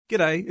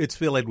G'day, it's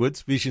Phil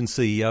Edwards, Vision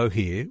CEO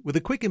here, with a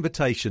quick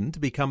invitation to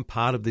become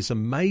part of this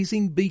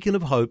amazing beacon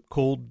of hope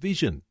called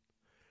Vision.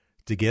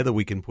 Together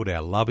we can put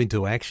our love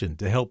into action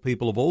to help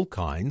people of all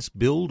kinds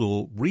build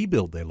or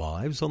rebuild their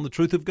lives on the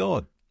truth of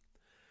God.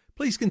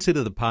 Please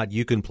consider the part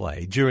you can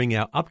play during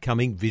our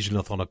upcoming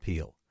Visionathon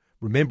appeal,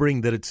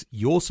 remembering that it's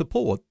your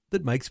support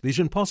that makes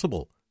Vision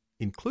possible,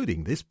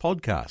 including this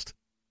podcast.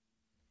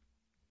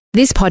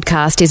 This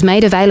podcast is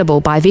made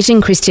available by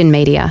Vision Christian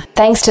Media,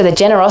 thanks to the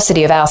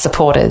generosity of our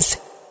supporters.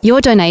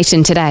 Your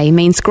donation today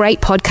means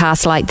great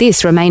podcasts like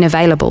this remain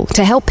available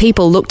to help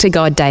people look to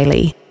God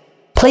daily.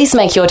 Please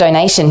make your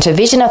donation to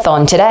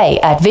Visionathon today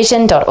at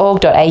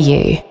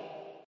vision.org.au.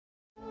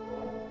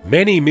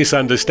 Many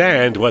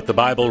misunderstand what the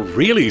Bible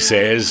really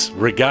says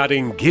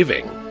regarding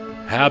giving.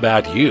 How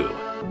about you?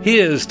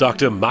 Here's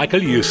Dr.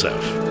 Michael Youssef.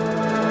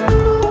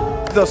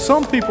 There are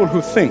some people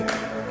who think,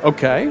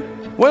 okay,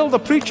 well, the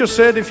preacher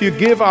said if you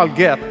give, I'll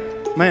get.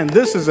 Man,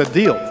 this is a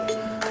deal.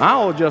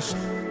 I'll just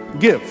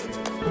give.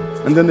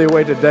 And then they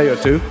wait a day or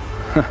two,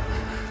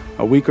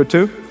 a week or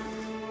two,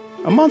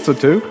 a month or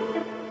two,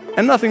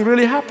 and nothing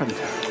really happened.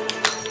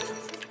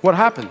 What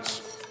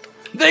happens?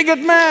 They get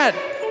mad.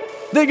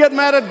 They get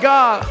mad at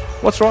God.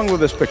 What's wrong with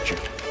this picture?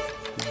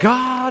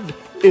 God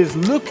is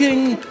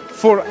looking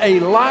for a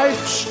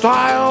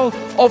lifestyle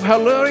of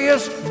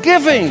hilarious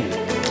giving.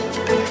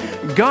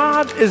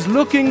 God is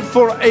looking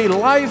for a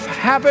life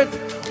habit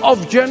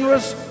of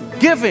generous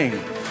giving.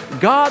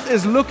 God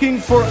is looking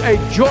for a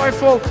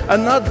joyful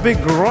and not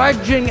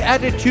begrudging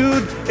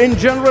attitude in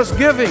generous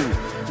giving.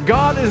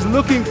 God is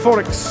looking for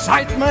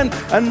excitement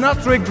and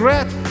not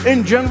regret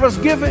in generous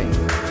giving.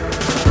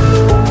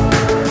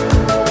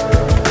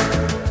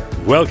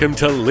 Welcome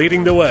to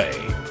Leading the Way,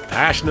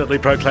 passionately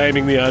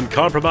proclaiming the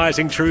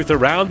uncompromising truth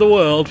around the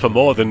world for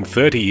more than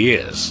 30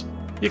 years.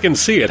 You can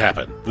see it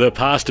happen. The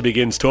pastor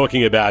begins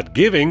talking about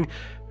giving,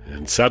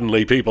 and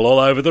suddenly people all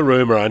over the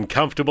room are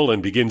uncomfortable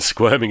and begin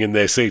squirming in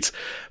their seats,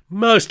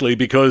 mostly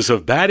because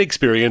of bad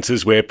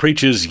experiences where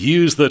preachers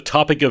use the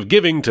topic of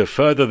giving to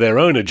further their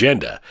own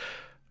agenda.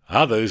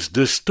 Others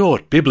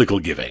distort biblical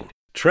giving,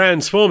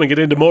 transforming it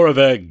into more of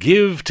a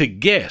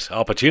give-to-get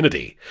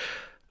opportunity.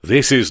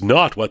 This is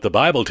not what the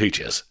Bible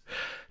teaches.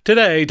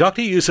 Today,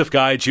 Dr. Youssef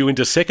guides you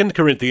into 2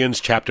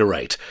 Corinthians chapter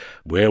 8,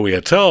 where we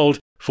are told,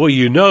 "For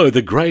you know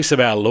the grace of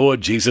our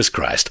Lord Jesus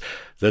Christ,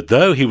 that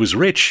though he was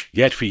rich,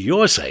 yet for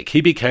your sake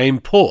he became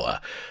poor,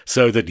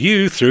 so that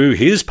you, through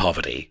his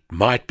poverty,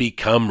 might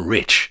become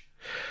rich."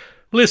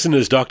 Listen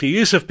as Dr.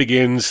 Youssef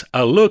begins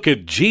a look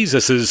at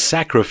Jesus'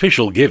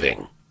 sacrificial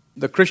giving.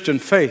 The Christian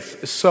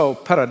faith is so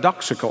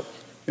paradoxical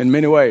in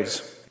many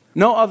ways.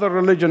 No other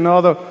religion, no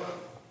other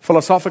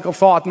philosophical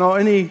thought, no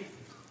any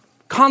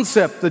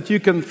concept that you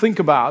can think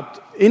about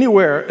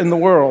anywhere in the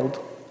world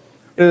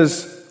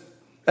is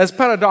as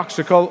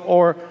paradoxical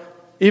or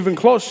even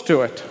close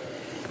to it.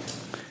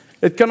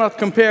 It cannot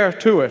compare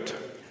to it.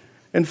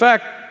 In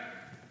fact,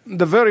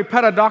 the very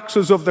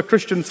paradoxes of the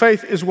Christian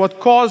faith is what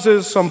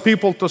causes some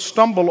people to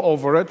stumble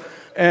over it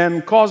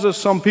and causes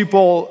some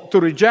people to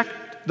reject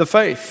the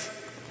faith.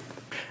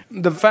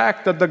 The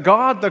fact that the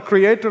God, the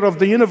creator of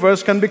the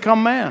universe, can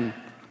become man.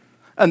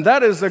 And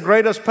that is the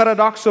greatest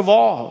paradox of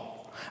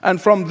all. And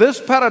from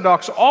this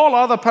paradox, all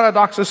other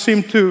paradoxes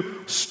seem to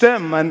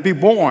stem and be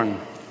born.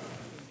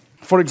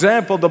 For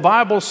example, the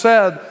Bible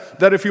said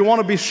that if you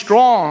want to be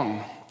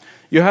strong,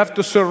 you have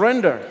to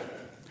surrender.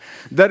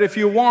 That if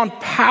you want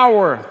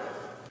power,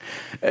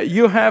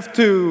 you have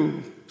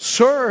to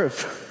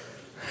serve.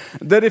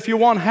 That if you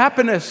want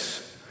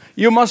happiness,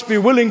 you must be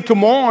willing to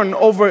mourn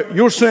over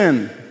your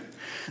sin.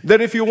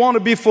 That if you want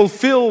to be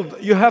fulfilled,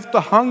 you have to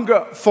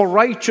hunger for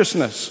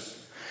righteousness.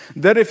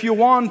 That if you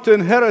want to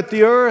inherit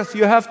the earth,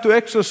 you have to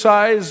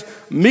exercise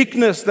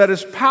meekness, that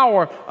is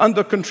power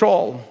under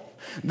control.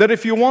 That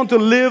if you want to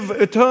live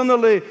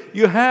eternally,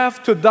 you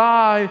have to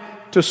die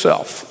to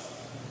self.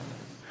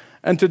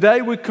 And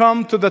today we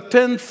come to the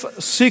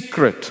 10th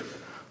secret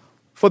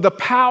for the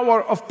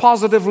power of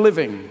positive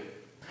living.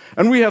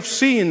 And we have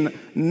seen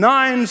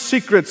 9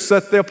 secrets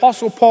that the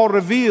Apostle Paul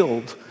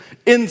revealed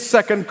in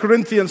 2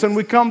 Corinthians, and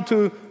we come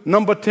to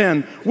number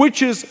 10,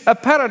 which is a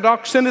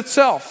paradox in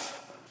itself.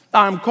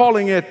 I'm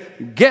calling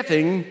it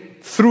getting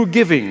through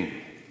giving.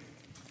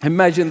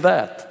 Imagine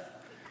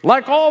that.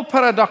 Like all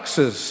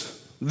paradoxes,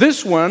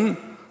 this one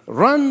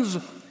runs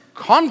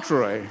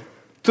contrary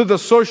to the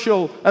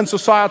social and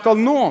societal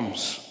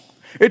norms.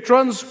 It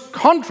runs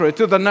contrary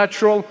to the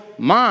natural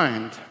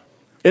mind.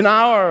 In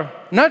our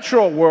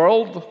natural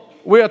world,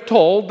 we are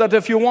told that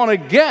if you want to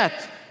get,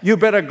 you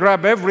better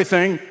grab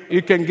everything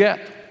you can get.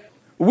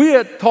 We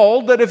are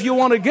told that if you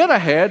want to get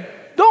ahead,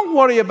 don't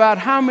worry about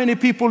how many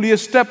people you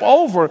step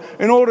over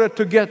in order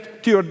to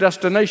get to your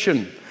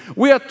destination.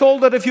 We are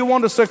told that if you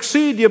want to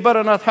succeed, you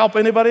better not help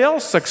anybody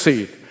else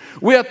succeed.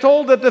 We are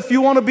told that if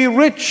you want to be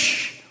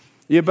rich,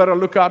 you better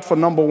look out for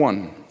number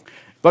one.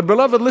 But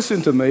beloved,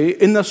 listen to me.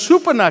 In the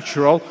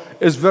supernatural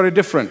is very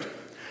different.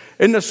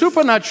 In the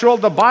supernatural,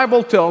 the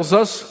Bible tells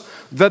us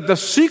that the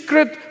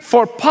secret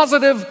for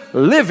positive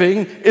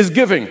living is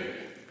giving.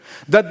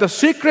 that the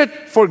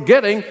secret for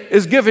getting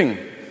is giving.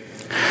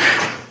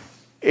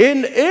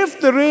 And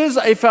if there is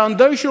a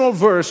foundational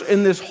verse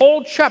in this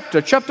whole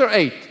chapter, chapter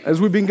 8,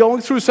 as we've been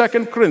going through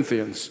 2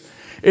 Corinthians,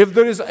 if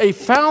there is a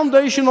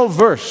foundational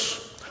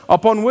verse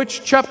upon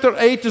which chapter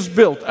 8 is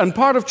built, and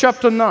part of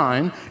chapter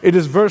 9, it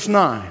is verse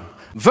 9.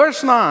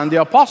 Verse 9,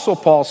 the Apostle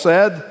Paul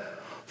said,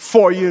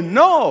 "For you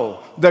know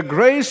the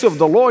grace of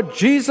the Lord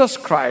Jesus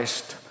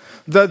Christ,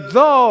 that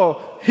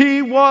though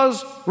he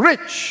was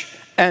rich,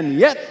 and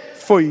yet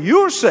for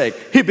your sake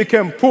he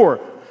became poor,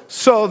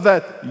 so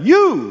that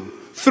you,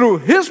 through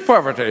his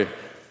poverty,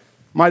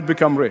 might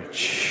become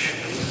rich."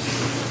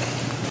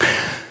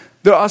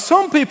 There are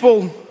some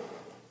people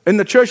in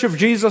the Church of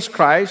Jesus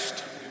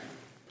Christ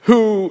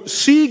who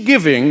see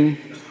giving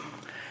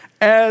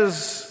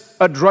as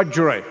a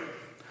drudgery.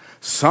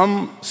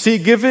 Some see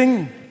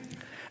giving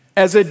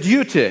as a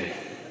duty.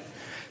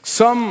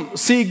 Some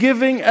see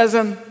giving as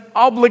an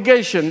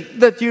obligation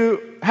that you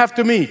have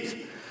to meet.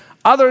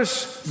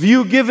 Others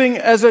view giving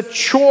as a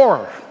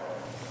chore.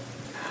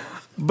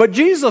 But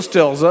Jesus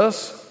tells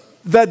us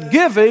that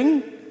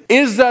giving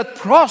is that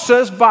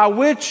process by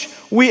which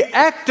we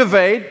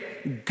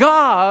activate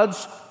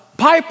God's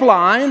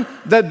pipeline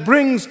that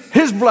brings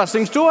his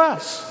blessings to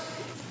us.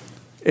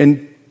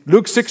 In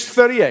Luke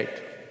 6:38,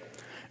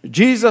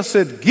 Jesus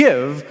said,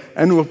 "Give,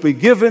 and will be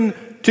given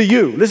to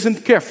you." Listen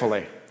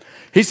carefully.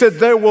 He said,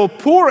 "There will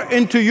pour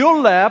into your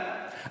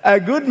lap a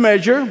good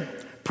measure,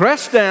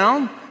 pressed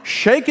down,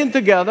 shaken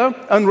together,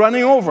 and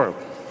running over.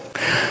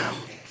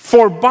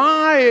 For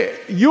by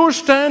your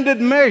standard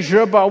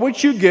measure by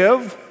which you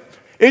give,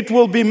 it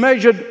will be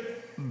measured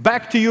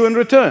back to you in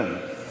return."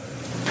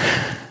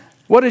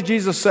 What is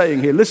Jesus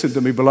saying here? Listen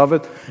to me,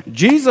 beloved.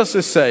 Jesus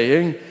is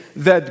saying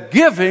that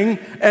giving,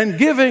 and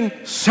giving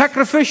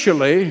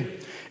sacrificially,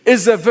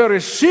 is the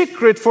very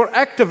secret for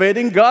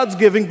activating God's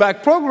giving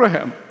back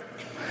program.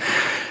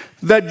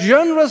 That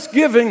generous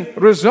giving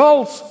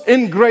results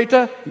in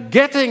greater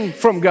getting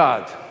from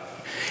God.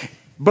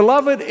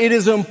 Beloved, it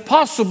is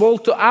impossible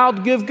to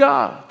outgive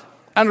God.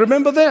 And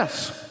remember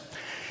this: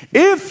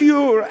 if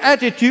your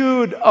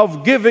attitude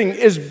of giving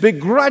is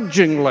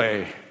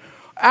begrudgingly,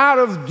 out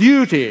of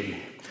duty,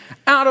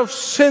 out of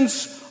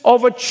sense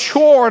of a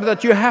chore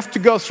that you have to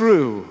go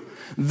through,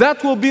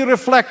 that will be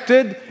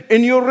reflected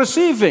in your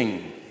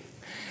receiving.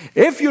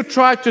 If you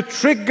try to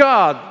trick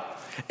God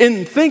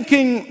in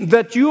thinking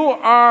that you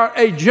are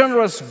a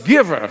generous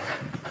giver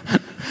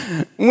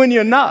when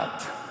you're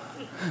not,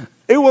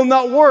 it will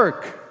not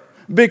work,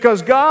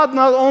 because God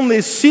not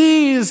only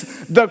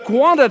sees the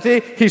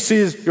quantity, he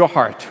sees your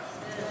heart.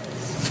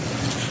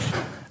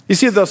 You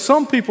see, there are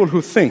some people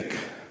who think,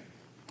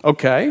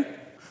 okay,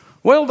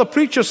 well, the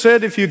preacher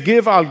said if you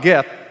give, I'll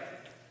get.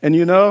 And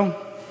you know,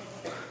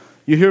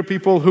 you hear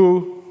people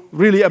who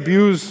really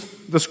abuse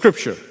the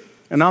scripture.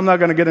 And I'm not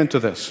going to get into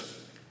this.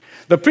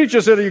 The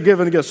preacher said you give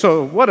and get.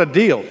 So what a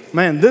deal.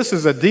 Man, this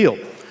is a deal.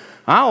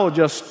 I'll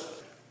just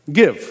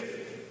give.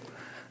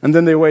 And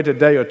then they wait a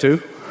day or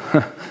two,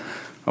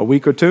 a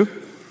week or two,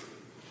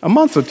 a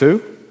month or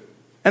two,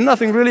 and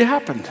nothing really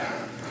happened.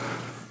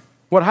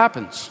 What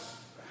happens?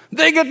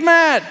 They get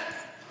mad.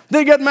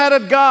 They get mad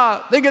at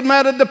God. They get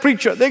mad at the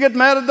preacher. They get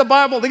mad at the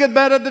Bible. They get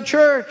mad at the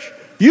church.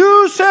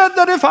 You said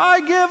that if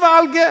I give,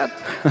 I'll get.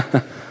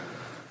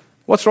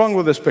 What's wrong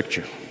with this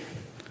picture?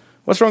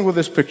 What's wrong with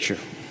this picture?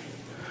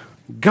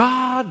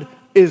 God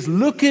is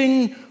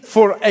looking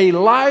for a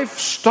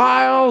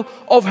lifestyle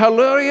of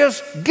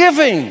hilarious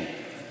giving.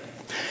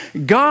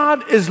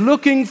 God is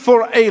looking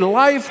for a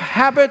life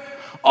habit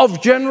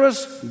of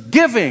generous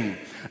giving.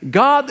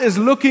 God is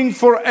looking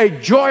for a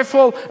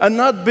joyful and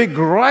not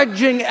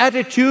begrudging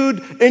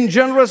attitude in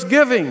generous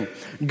giving.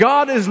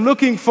 God is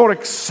looking for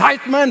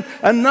excitement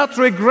and not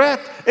regret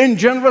in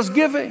generous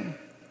giving.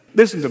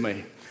 Listen to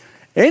me.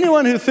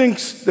 Anyone who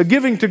thinks the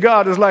giving to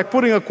God is like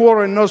putting a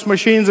quarter in those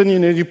machines and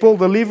you pull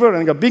the lever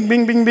and go bing,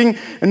 bing, bing, bing,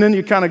 and then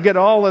you kind of get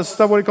all this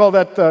stuff, what do you call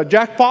that,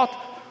 jackpot?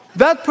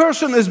 That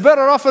person is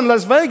better off in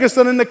Las Vegas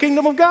than in the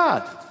kingdom of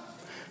God,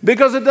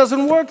 because it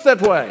doesn't work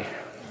that way.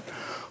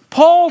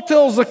 Paul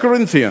tells the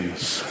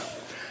Corinthians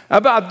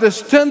about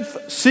this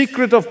 10th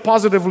secret of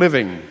positive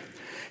living.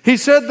 He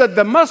said that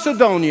the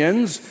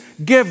Macedonians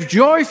gave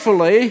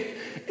joyfully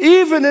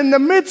even in the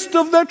midst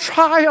of their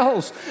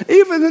trials,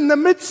 even in the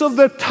midst of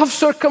their tough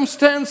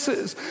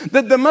circumstances,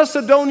 that the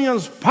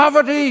Macedonians'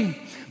 poverty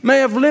may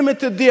have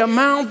limited the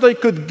amount they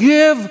could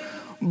give,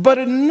 but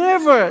it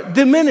never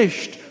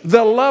diminished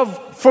the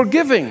love for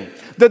giving.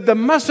 That the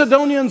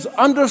Macedonians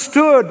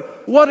understood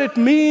what it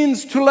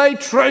means to lay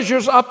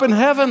treasures up in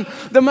heaven.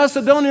 The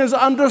Macedonians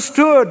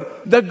understood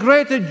the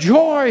greater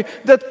joy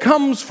that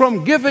comes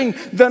from giving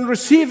than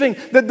receiving.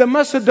 That the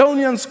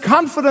Macedonians'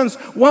 confidence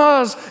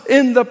was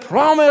in the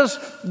promise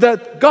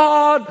that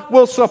God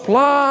will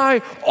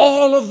supply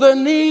all of their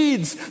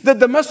needs. That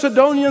the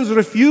Macedonians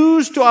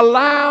refused to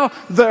allow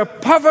their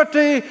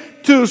poverty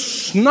to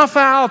snuff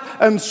out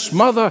and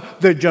smother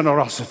their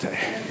generosity.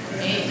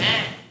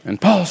 Amen.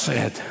 And Paul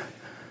said,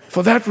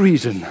 for that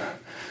reason,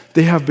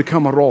 they have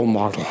become a role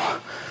model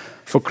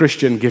for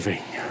Christian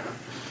giving.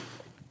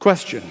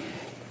 Question: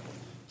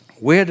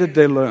 where did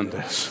they learn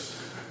this?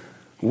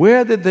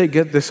 Where did they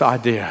get this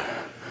idea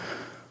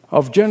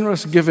of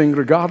generous giving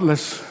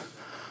regardless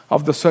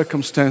of the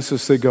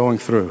circumstances they're going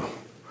through?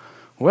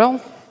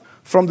 Well,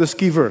 from this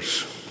key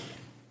verse,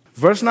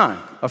 verse 9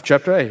 of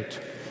chapter 8.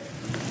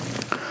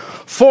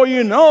 For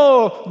you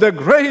know the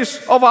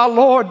grace of our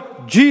Lord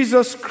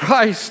Jesus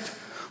Christ,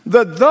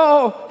 that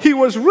though he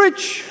was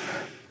rich,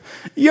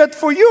 yet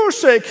for your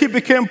sake he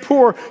became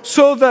poor,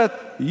 so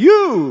that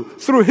you,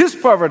 through his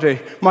poverty,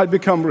 might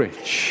become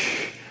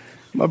rich.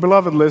 My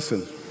beloved,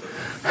 listen.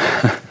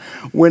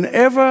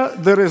 Whenever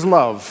there is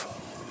love,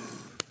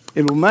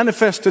 it will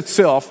manifest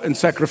itself in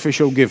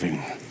sacrificial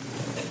giving.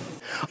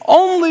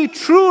 Only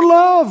true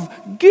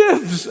love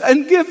gives,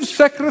 and gives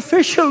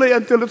sacrificially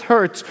until it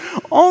hurts.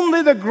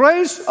 Only the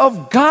grace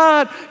of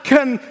God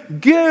can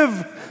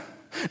give,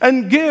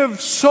 and give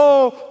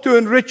so to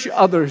enrich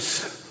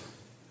others.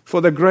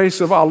 For the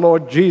grace of our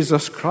Lord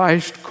Jesus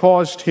Christ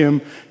caused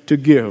him to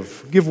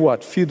give. Give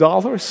what? Few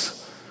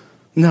dollars?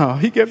 No,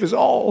 he gave his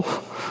all.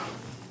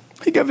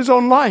 He gave his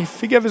own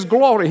life. He gave his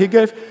glory. He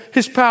gave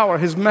his power,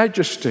 his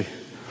majesty.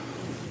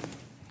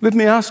 Let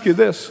me ask you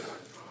this.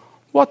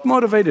 What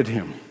motivated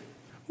him?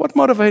 What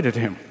motivated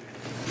him?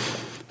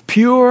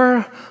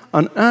 Pure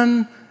and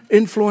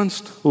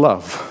uninfluenced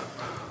love.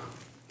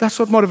 That's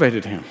what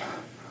motivated him.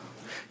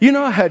 You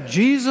know, had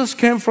Jesus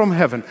came from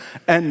heaven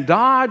and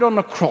died on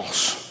the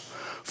cross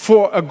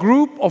for a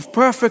group of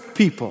perfect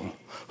people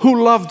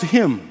who loved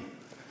him,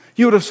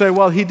 you would have said,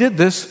 well, he did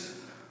this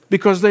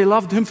because they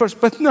loved him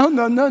first. But no.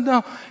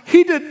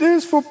 He did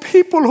this for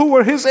people who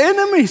were his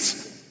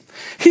enemies.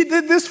 He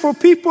did this for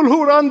people who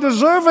were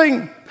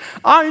undeserving.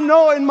 I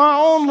know in my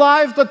own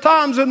life the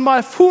times in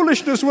my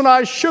foolishness when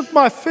I shook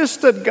my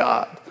fist at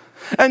God.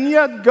 And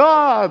yet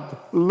God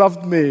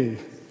loved me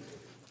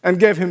and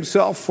gave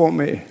himself for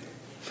me.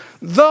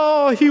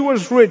 Though he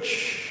was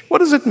rich. What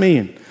does it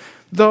mean?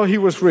 Though he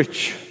was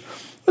rich.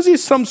 Was he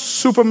some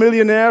super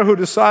millionaire who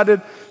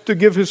decided to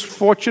give his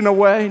fortune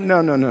away?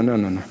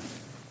 No.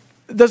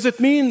 Does it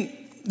mean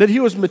that he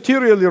was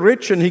materially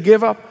rich and he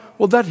gave up?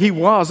 Well, that he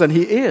was and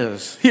he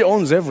is. He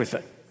owns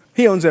everything.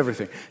 He owns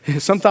everything.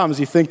 Sometimes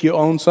you think you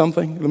own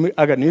something.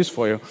 I got news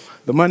for you.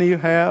 The money you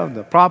have,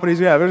 the properties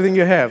you have, everything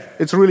you have,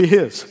 it's really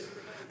his.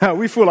 Now,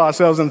 we fool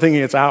ourselves in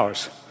thinking it's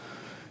ours.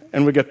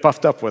 And we get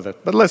puffed up with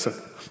it. But listen,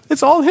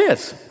 it's all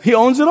his. He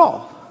owns it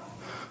all.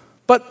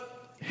 But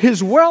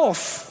his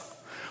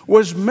wealth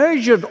was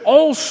measured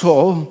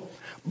also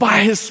by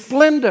his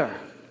splendor.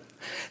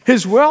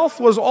 His wealth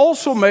was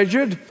also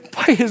measured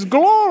by his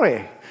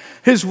glory.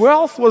 His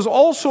wealth was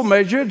also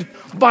measured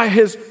by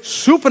his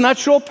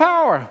supernatural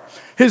power.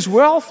 His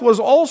wealth was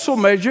also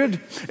measured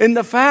in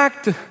the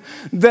fact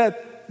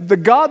that the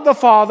God the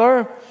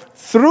Father,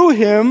 through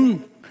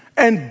him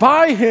and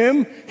by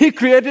him, he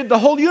created the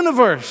whole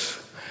universe.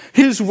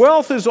 His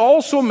wealth is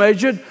also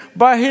measured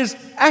by his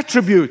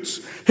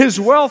attributes.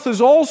 His wealth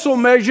is also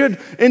measured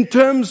in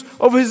terms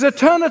of his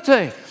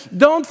eternity.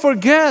 Don't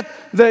forget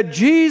that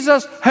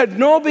Jesus had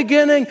no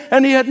beginning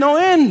and he had no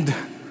end.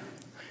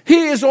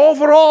 He is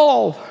over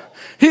all.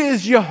 He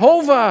is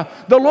Jehovah,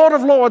 the Lord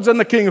of Lords and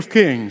the King of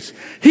Kings.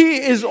 He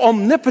is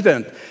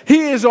omnipotent.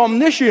 He is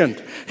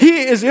omniscient.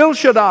 He is El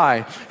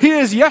Shaddai. He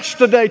is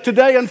yesterday,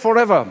 today, and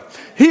forever.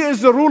 He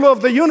is the ruler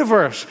of the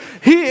universe.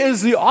 He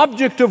is the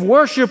object of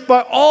worship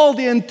by all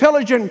the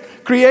intelligent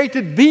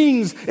created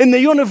beings in the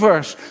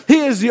universe.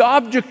 He is the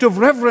object of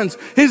reverence.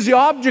 He's the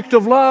object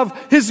of love.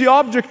 He's the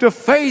object of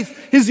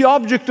faith. He's the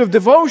object of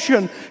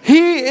devotion.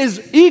 He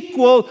is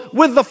equal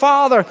with the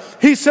Father.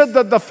 He said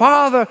that the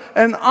Father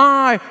and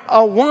I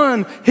are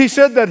one. He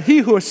said that he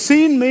who has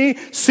seen me,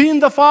 seen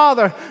the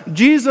Father.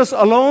 Jesus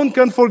alone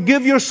can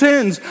forgive your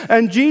sins,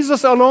 and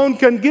Jesus alone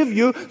can give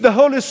you the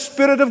Holy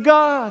Spirit of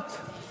God.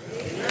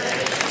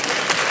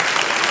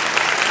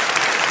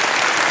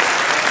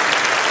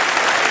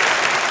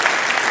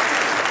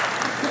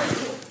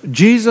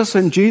 Jesus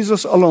and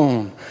Jesus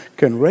alone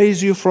can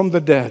raise you from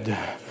the dead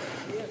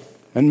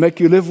and make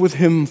you live with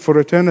him for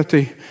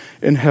eternity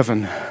in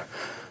heaven.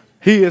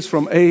 He is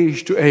from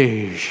age to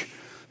age.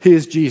 He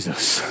is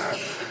Jesus.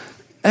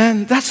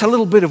 And that's a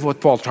little bit of what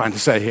Paul's trying to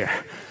say here.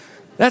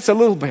 That's a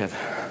little bit.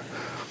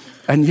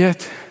 And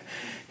yet,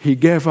 he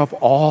gave up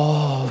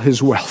all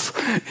his wealth.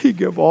 He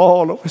gave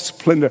all of his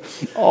splendor,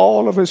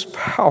 all of his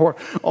power,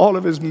 all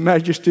of his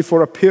majesty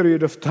for a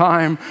period of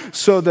time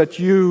so that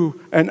you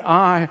and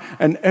I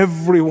and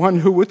everyone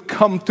who would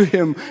come to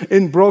him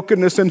in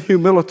brokenness and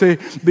humility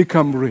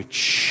become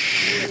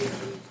rich.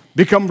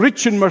 Become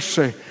rich in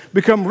mercy.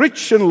 Become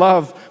rich in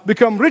love.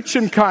 Become rich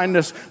in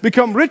kindness.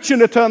 Become rich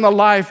in eternal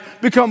life.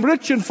 Become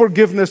rich in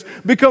forgiveness.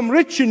 Become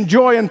rich in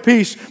joy and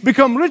peace.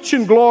 Become rich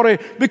in glory.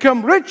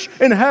 Become rich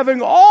in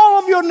having all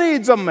of your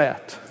needs are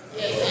met.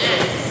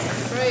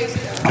 Praise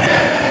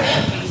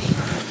God.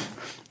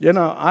 You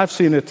know, I've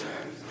seen it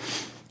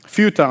a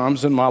few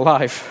times in my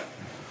life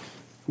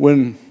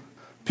when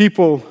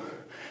people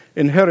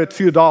inherit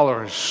few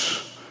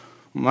dollars.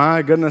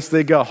 My goodness,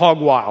 they go hog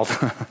wild.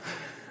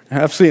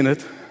 I've seen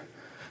it.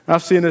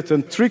 I've seen it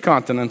in 3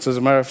 continents, as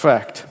a matter of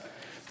fact.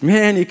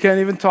 Man, you can't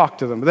even talk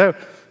to them.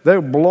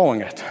 They're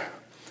blowing it.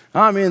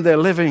 I mean, they're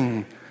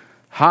living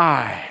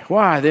high.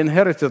 Why? They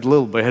inherited a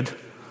little bit, a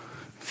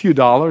few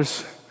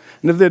dollars.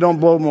 And if they don't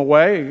blow them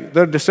away,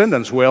 their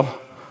descendants will,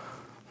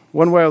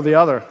 one way or the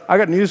other. I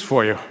got news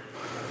for you.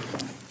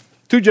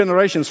 2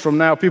 generations from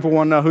now, people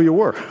won't know who you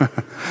were.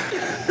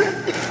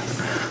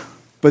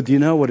 But do you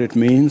know what it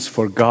means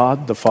for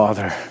God the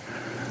Father,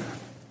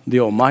 the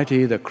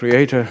Almighty, the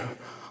Creator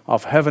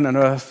of heaven and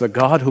earth, the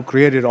God who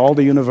created all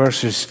the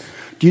universes?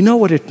 Do you know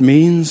what it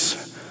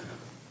means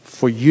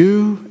for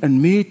you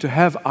and me to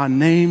have our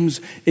names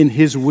in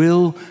His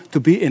will, to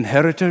be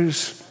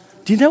inheritors?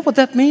 Do you know what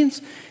that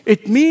means?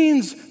 It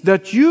means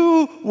that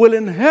you will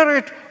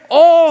inherit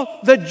all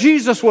that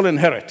Jesus will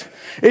inherit.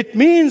 It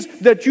means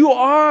that you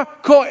are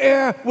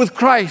co-heir with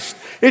Christ.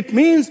 It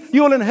means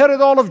you will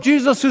inherit all of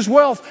Jesus'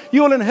 wealth.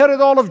 You will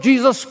inherit all of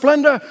Jesus'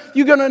 splendor.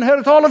 You're going to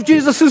inherit all of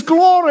Jesus'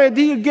 glory.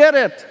 Do you get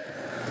it?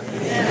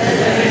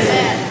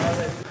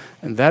 Amen.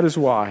 And that is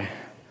why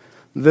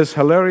this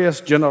hilarious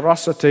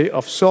generosity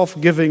of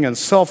self-giving and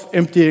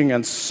self-emptying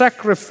and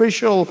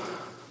sacrificial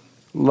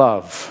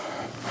love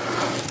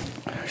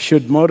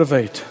should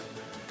motivate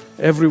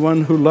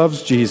everyone who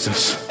loves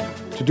Jesus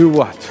to do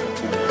what?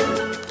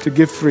 To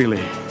give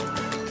freely,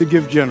 to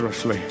give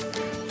generously,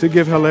 to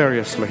give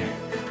hilariously,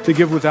 to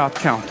give without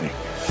counting.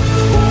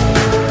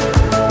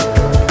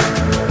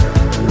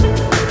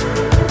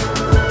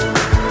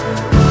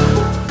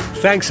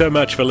 Thanks so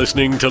much for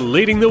listening to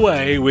Leading the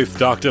Way with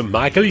Dr.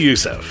 Michael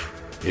Youssef.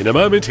 In a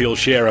moment, he'll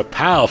share a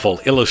powerful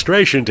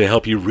illustration to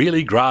help you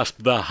really grasp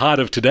the heart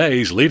of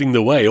today's Leading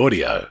the Way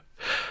audio.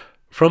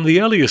 From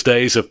the earliest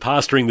days of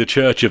pastoring the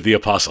Church of the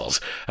Apostles,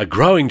 a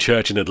growing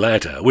church in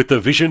Atlanta with the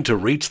vision to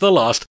reach the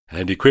lost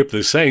and equip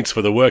the saints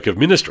for the work of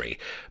ministry,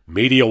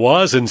 media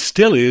was and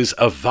still is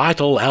a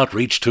vital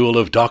outreach tool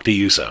of Dr.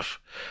 Youssef.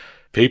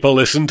 People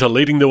listen to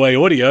Leading the Way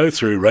audio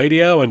through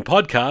radio and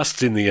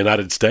podcasts in the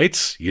United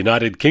States,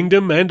 United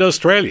Kingdom and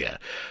Australia.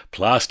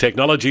 Plus,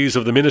 technologies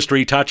of the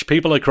ministry touch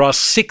people across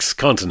 6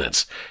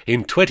 continents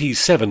in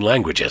 27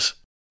 languages.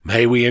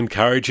 May we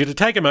encourage you to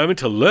take a moment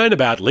to learn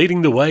about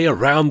Leading the Way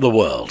around the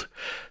world.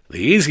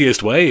 The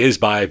easiest way is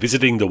by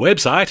visiting the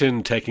website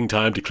and taking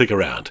time to click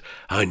around.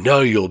 I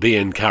know you'll be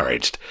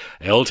encouraged.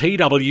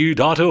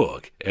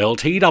 ltw.org,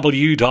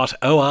 ltw.org.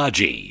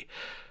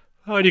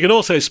 Oh, and you can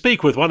also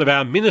speak with one of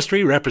our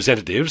ministry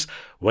representatives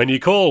when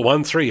you call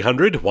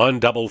 1300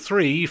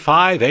 133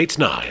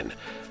 589.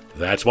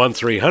 That's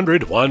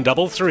 1300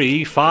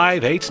 133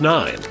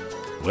 589.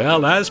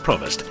 Well, as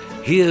promised,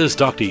 here's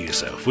Dr.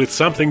 Youssef with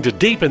something to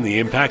deepen the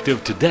impact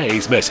of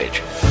today's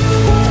message.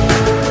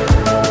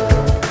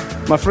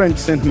 My friend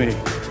sent me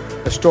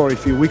a story a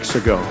few weeks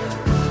ago.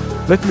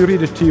 Let me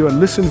read it to you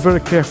and listen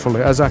very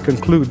carefully as I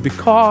conclude,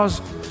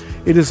 because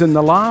it is in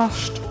the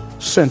last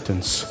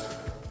sentence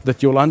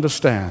that you'll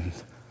understand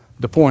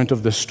the point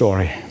of this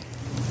story.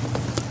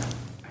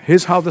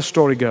 Here's how the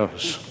story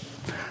goes.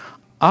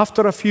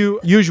 After a few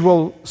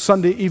usual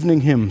Sunday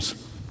evening hymns,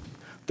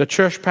 the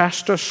church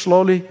pastor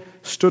slowly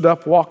stood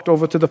up, walked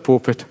over to the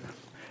pulpit,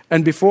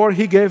 and before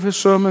he gave his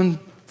sermon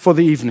for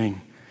the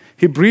evening,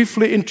 he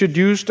briefly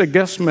introduced a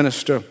guest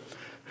minister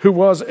who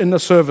was in the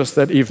service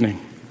that evening.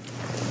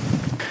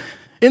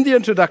 In the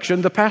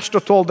introduction, the pastor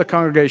told the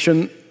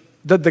congregation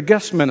that the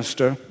guest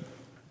minister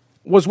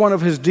was one of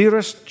his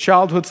dearest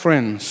childhood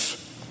friends,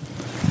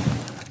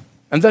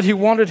 and that he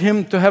wanted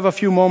him to have a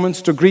few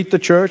moments to greet the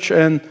church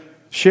and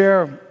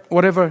share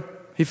whatever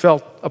he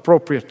felt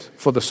appropriate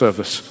for the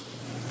service.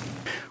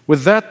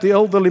 With that, the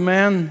elderly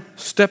man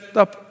stepped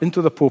up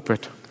into the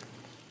pulpit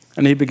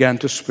and he began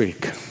to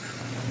speak.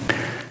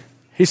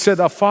 He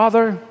said, "Our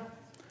father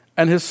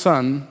and his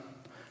son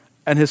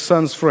and his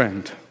son's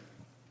friend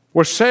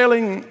were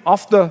sailing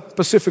off the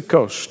Pacific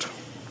coast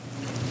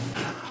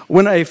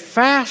when a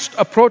fast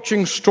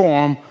approaching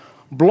storm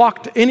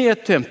blocked any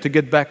attempt to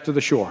get back to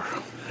the shore.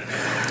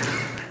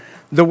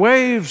 The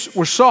waves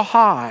were so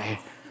high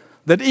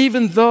that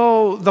even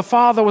though the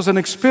father was an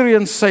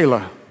experienced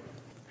sailor,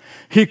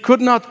 he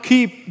could not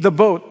keep the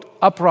boat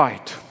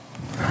upright,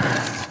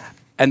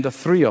 and the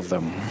 3 of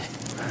them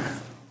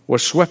were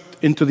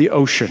swept into the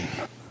ocean,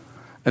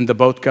 and the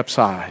boat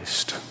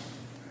capsized."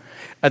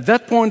 At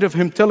that point of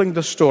him telling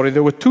the story,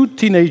 there were 2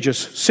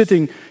 teenagers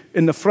sitting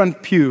in the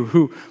front pew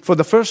who, for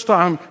the first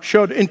time,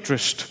 showed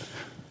interest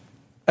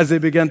as they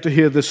began to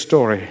hear this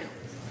story.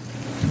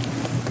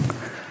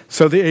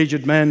 So the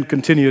aged man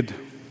continued.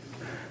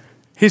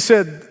 He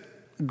said,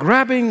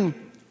 "Grabbing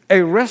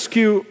a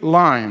rescue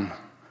line,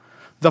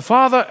 the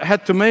father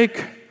had to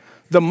make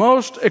the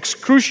most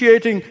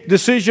excruciating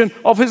decision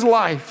of his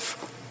life.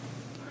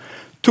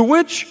 To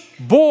which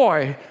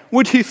boy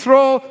would he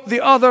throw the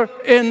other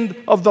end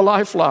of the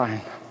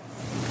lifeline?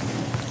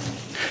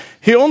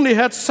 He only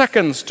had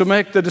seconds to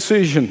make the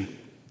decision.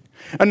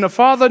 And the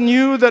father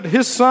knew that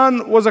his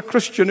son was a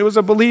Christian, he was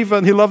a believer,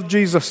 and he loved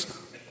Jesus.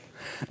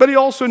 But he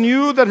also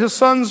knew that his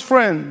son's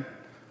friend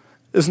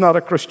is not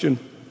a Christian.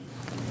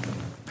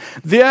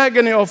 The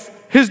agony of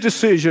his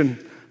decision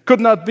could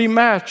not be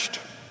matched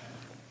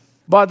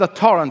by the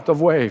torrent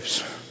of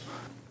waves.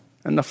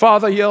 And the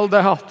father yelled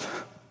out,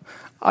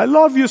 "I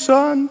love you,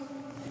 son."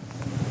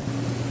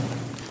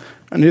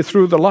 And he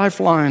threw the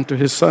lifeline to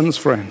his son's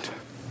friend.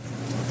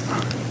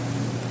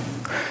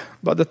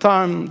 By the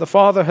time the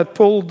father had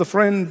pulled the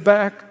friend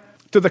back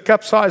to the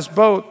capsized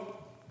boat,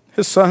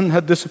 his son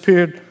had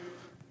disappeared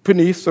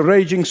beneath the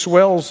raging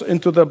swells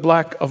into the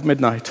black of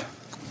midnight.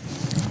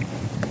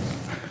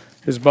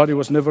 His body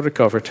was never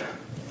recovered.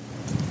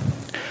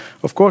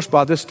 Of course,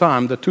 by this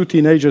time, the two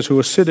teenagers who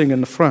were sitting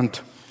in the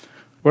front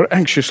were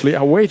anxiously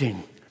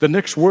awaiting the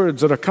next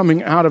words that are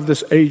coming out of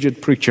this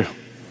aged preacher.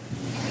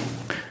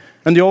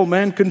 And the old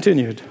man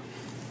continued.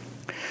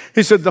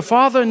 He said, "The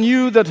father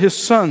knew that his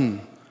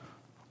son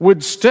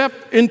would step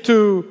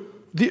into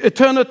the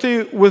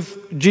eternity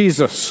with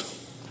Jesus.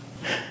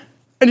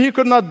 And he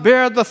could not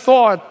bear the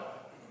thought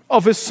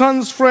of his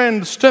son's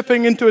friend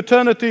stepping into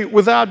eternity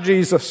without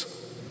Jesus.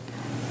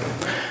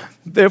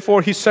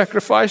 Therefore, he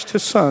sacrificed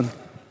his son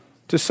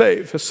to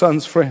save his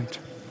son's friend.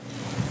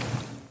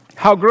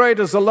 How great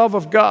is the love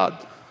of God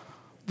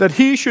that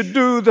he should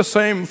do the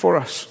same for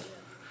us.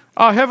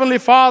 Our Heavenly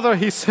Father,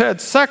 he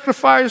said,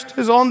 sacrificed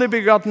his only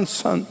begotten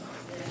Son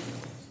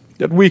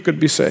that we could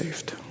be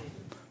saved.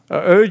 I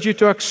urge you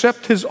to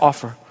accept his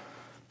offer,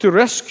 to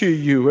rescue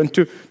you and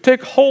to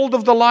take hold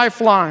of the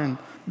lifeline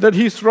that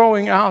he's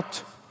throwing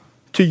out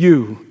to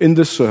you in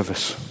this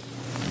service."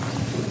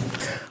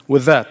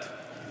 With that,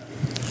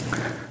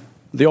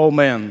 the old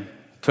man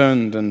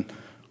turned and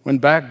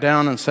went back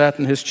down and sat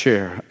in his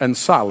chair, and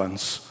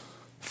silence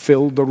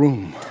filled the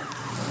room.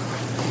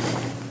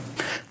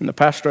 And the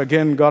pastor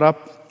again got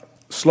up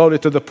slowly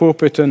to the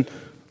pulpit and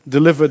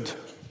delivered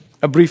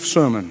a brief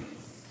sermon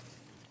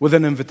with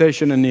an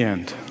invitation in the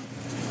end.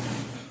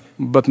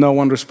 But no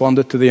one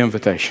responded to the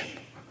invitation.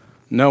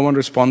 No one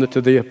responded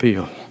to the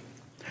appeal.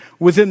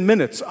 Within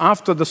minutes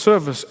after the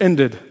service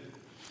ended,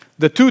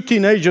 the two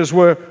teenagers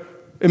were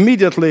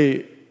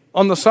immediately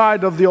on the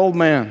side of the old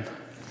man.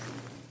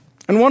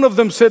 And one of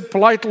them said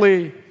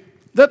politely,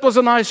 "That was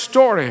a nice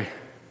story,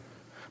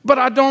 but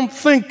I don't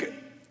think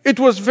it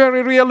was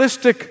very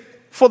realistic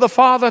for the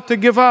father to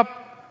give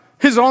up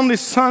his only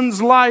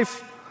son's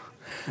life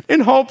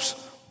in hopes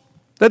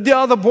that the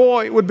other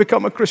boy would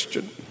become a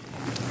Christian."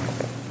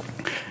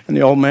 And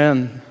the old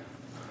man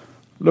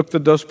looked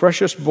at those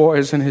precious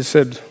boys and he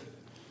said,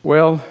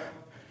 "Well,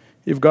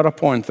 you've got a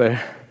point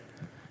there,"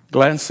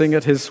 glancing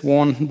at his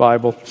worn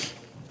Bible.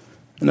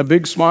 And a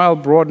big smile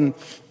broadened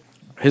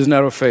his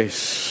narrow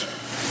face.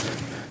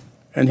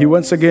 And he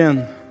once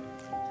again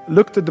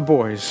looked at the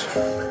boys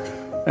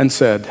and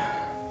said,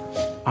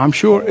 "I'm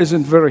sure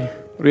isn't very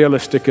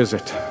realistic, is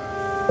it?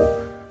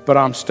 But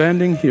I'm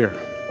standing here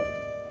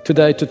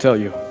today to tell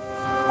you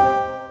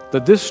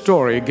that this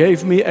story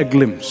gave me a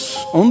glimpse,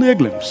 only a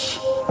glimpse,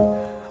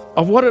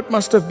 of what it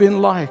must have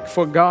been like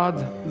for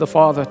God the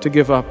Father to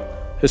give up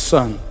his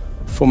Son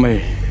for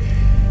me.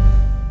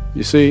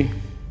 You see,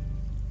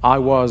 I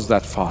was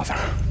that father.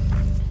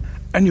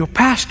 And your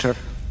pastor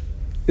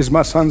is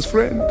my son's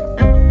friend."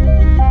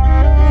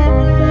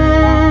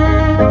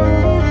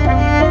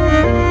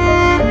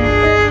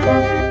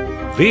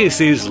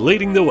 This is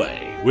Leading the Way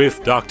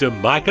with Dr.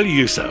 Michael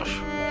Youssef.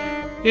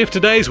 If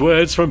today's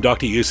words from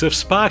Dr. Youssef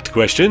sparked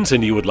questions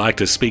and you would like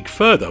to speak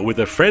further with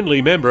a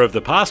friendly member of the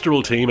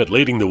pastoral team at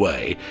Leading the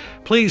Way,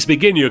 please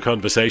begin your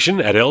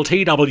conversation at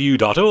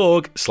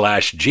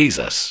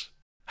ltw.org/Jesus.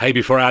 Hey,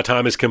 before our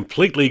time is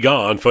completely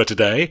gone for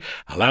today,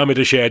 allow me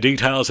to share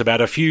details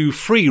about a few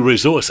free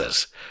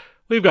resources.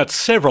 We've got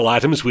several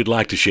items we'd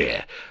like to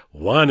share.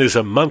 One is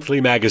a monthly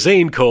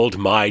magazine called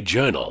My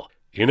Journal.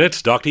 In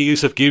it, Dr.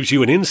 Youssef gives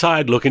you an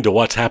inside look into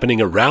what's happening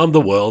around the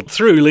world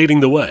through Leading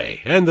the Way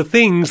and the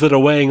things that are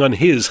weighing on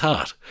his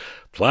heart.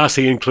 Plus,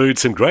 he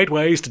includes some great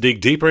ways to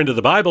dig deeper into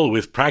the Bible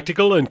with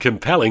practical and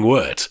compelling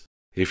words.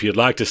 If you'd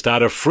like to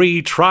start a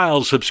free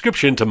trial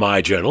subscription to My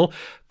Journal,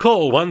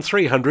 call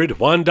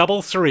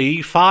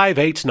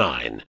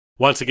 1300-133-589.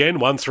 Once again,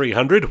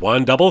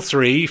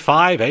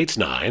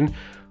 1300-133-589,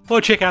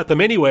 or check out the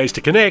many ways to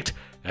connect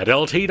at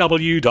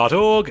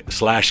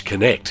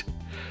ltw.org/connect.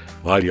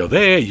 While you're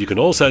there, you can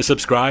also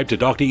subscribe to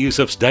Dr.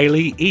 Youssef's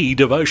daily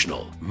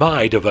e-devotional,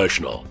 My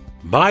Devotional.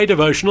 My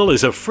Devotional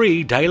is a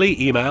free daily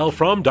email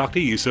from Dr.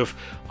 Youssef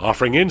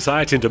offering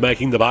insights into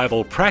making the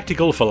Bible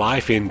practical for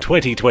life in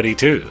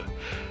 2022.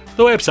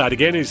 The website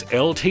again is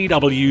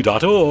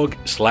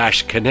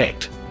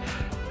ltw.org/connect.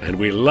 And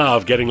we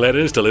love getting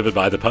letters delivered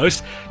by the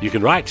post. You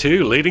can write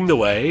to Leading the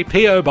Way,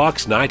 P.O.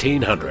 Box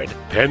 1900,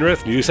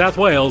 Penrith, New South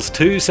Wales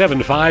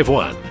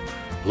 2751.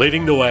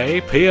 Leading the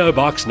Way, P.O.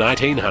 Box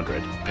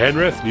 1900,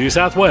 Penrith, New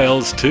South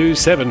Wales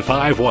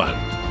 2751.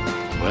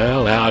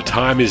 Well, our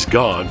time is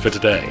gone for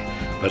today,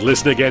 but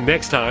listen again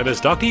next time as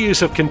Dr.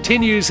 Youssef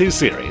continues his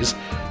series,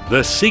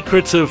 The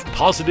Secrets of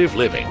Positive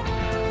Living,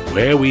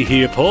 where we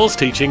hear Paul's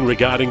teaching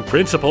regarding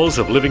principles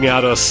of living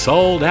out a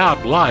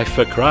sold-out life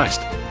for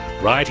Christ,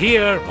 right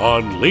here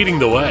on Leading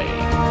the Way.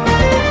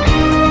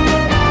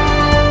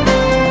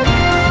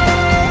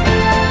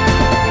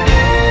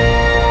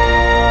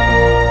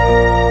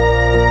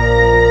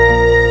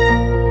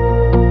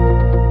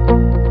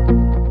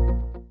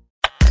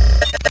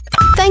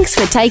 Thanks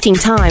for taking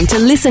time to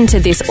listen to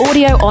this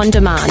audio on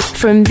demand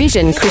from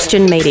Vision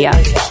Christian Media.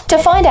 To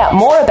find out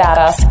more about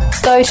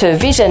us, go to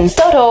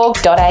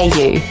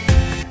vision.org.au.